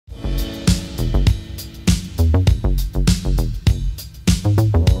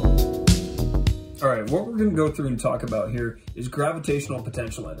what we're going to go through and talk about here is gravitational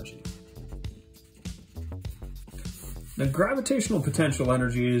potential energy. Now, gravitational potential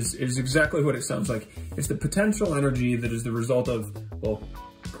energy is exactly what it sounds like. It's the potential energy that is the result of, well,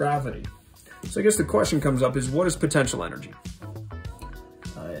 gravity. So I guess the question comes up is, what is potential energy?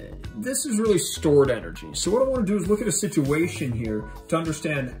 This is really stored energy. So what I want to do is look at a situation here to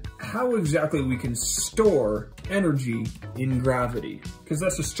understand how exactly we can store energy in gravity, because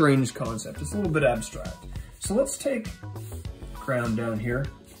that's a strange concept. It's a little bit abstract. So let's take ground down here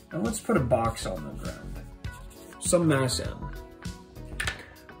and let's put a box on the ground, some mass M.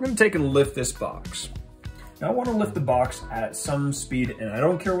 I'm going to take and lift this box. Now I want to lift the box at some speed, and I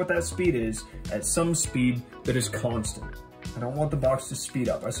don't care what that speed is, at some speed that is constant. I don't want the box to speed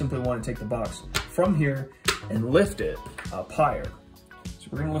up. I simply want to take the box from here and lift it up higher. So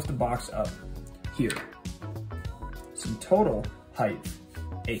we're going to lift the box up here. Some total height,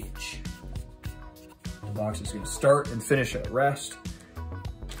 h. The box is going to start and finish at rest.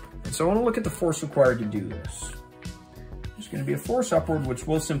 And so I want to look at the force required to do this. There's going to be a force upward, which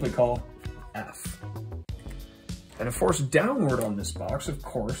we'll simply call F. And a force downward on this box, of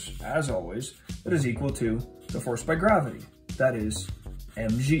course, as always, that is equal to the force by gravity. That is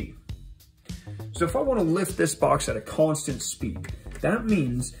mg. So if I want to lift this box at a constant speed, that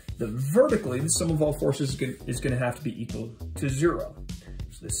means that vertically the sum of all forces is going to have to be equal to 0.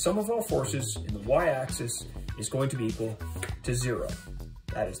 So the sum of all forces in the y-axis is going to be equal to 0.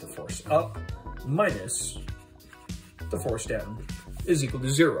 That is the force up minus the force down is equal to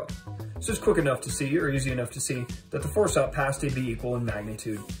 0. So it's quick enough to see, or easy enough to see, that the force up has to be equal in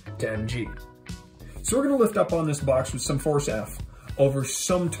magnitude to mg. So we're going to lift up on this box with some force F over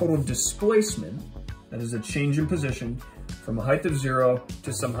some total displacement, that is a change in position, from a height of 0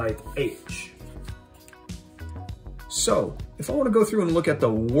 to some height h. So if I want to go through and look at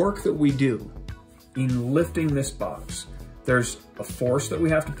the work that we do in lifting this box, there's a force that we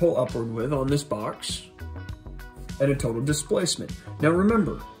have to pull upward with on this box and a total displacement. Now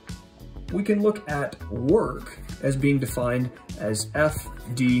remember, we can look at work as being defined as F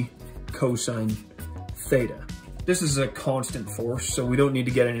d cosine theta. This is a constant force, so we don't need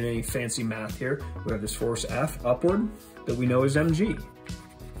to get into any fancy math here. We have this force F upward that we know is mg.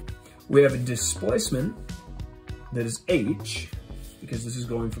 We have a displacement that is h, because this is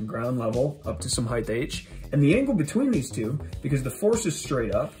going from ground level up to some height h, and the angle between these two, because the force is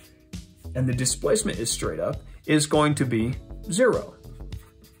straight up and the displacement is straight up, is going to be 0.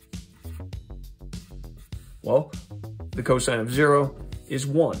 Well, the cosine of 0 is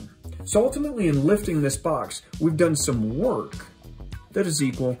 1. So ultimately in lifting this box, we've done some work that is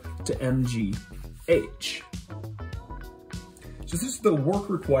equal to mgh. So this is the work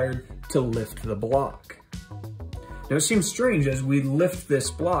required to lift the block. Now it seems strange, as we lift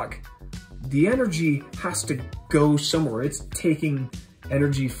this block, the energy has to go somewhere. It's taking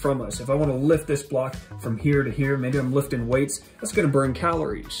energy from us. If I want to lift this block from here to here, maybe I'm lifting weights, that's going to burn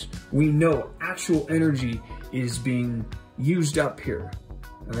calories. We know actual energy is being used up here.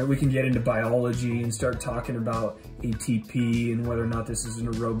 All right, we can get into biology and start talking about ATP and whether or not this is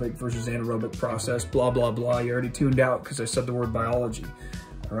an aerobic versus anaerobic process, blah, blah, blah. You already tuned out because I said the word biology.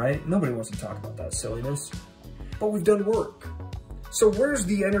 All right, nobody wants to talk about that silliness, but we've done work. So where's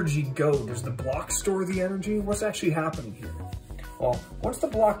the energy go? Does the block store the energy? What's actually happening here? Well, once the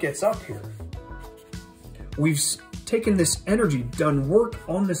block gets up here, we've taken this energy, done work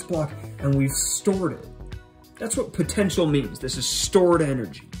on this block, and we've stored it. That's what potential means. This is stored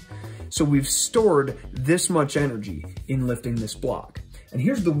energy. So we've stored this much energy in lifting this block. And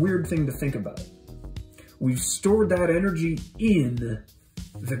here's the weird thing to think about. We've stored that energy in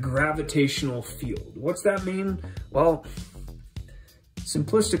the gravitational field. What's that mean? Well,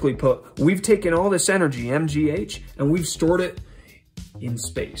 simplistically put, we've taken all this energy, mgh, and we've stored it in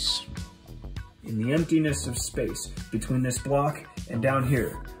space, in the emptiness of space between this block and down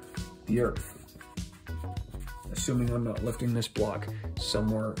here, the Earth. Assuming I'm not lifting this block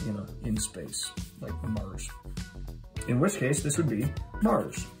somewhere, in space, like Mars. In which case, this would be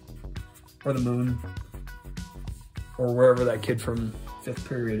Mars, or the moon, or wherever that kid from 5th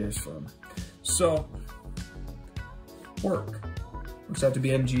period is from. So, work. Works out to be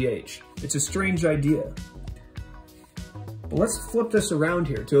mgh. It's a strange idea. But let's flip this around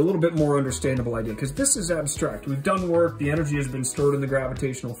here to a little bit more understandable idea, because this is abstract. We've done work, the energy has been stored in the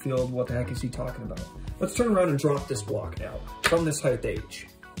gravitational field. What the heck is he talking about? Let's turn around and drop this block now, from this height h.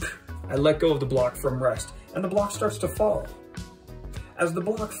 I let go of the block from rest, and the block starts to fall. As the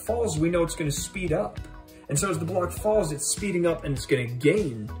block falls, we know it's going to speed up. And so as the block falls, it's speeding up and it's going to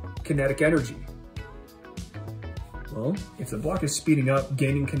gain kinetic energy. Well, if the block is speeding up,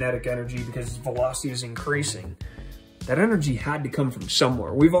 gaining kinetic energy because its velocity is increasing, that energy had to come from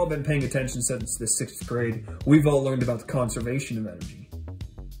somewhere. We've all been paying attention since the 6th grade. We've all learned about the conservation of energy.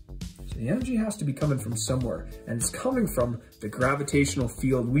 So the energy has to be coming from somewhere, and it's coming from the gravitational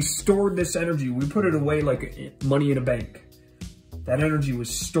field. We stored this energy. We put it away like money in a bank. That energy was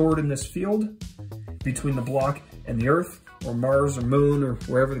stored in this field between the block and the Earth, or Mars, or Moon, or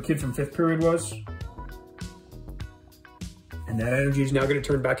wherever the kid from 5th period was. And that energy is now going to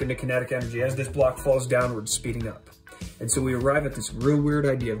turn back into kinetic energy as this block falls downward, speeding up. And so we arrive at this real weird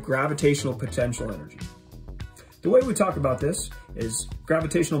idea of gravitational potential energy. The way we talk about this is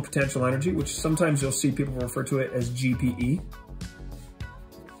gravitational potential energy, which sometimes you'll see people refer to it as GPE.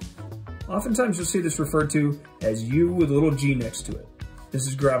 Oftentimes you'll see this referred to as U with a little G next to it. This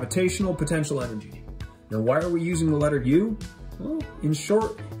is gravitational potential energy. Now, why are we using the letter U? Well, in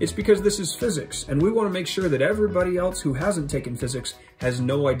short, it's because this is physics, and we want to make sure that everybody else who hasn't taken physics has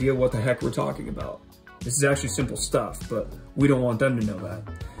no idea what the heck we're talking about. This is actually simple stuff, but we don't want them to know that.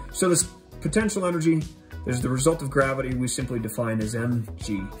 So this potential energy is the result of gravity we simply define as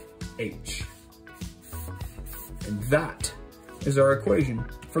mgh. And that is our equation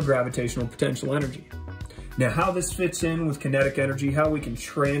for gravitational potential energy. Now, how this fits in with kinetic energy, how we can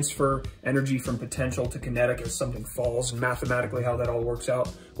transfer energy from potential to kinetic as something falls, and mathematically how that all works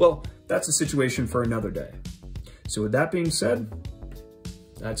out, well, that's a situation for another day. So with that being said,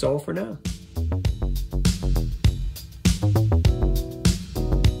 that's all for now.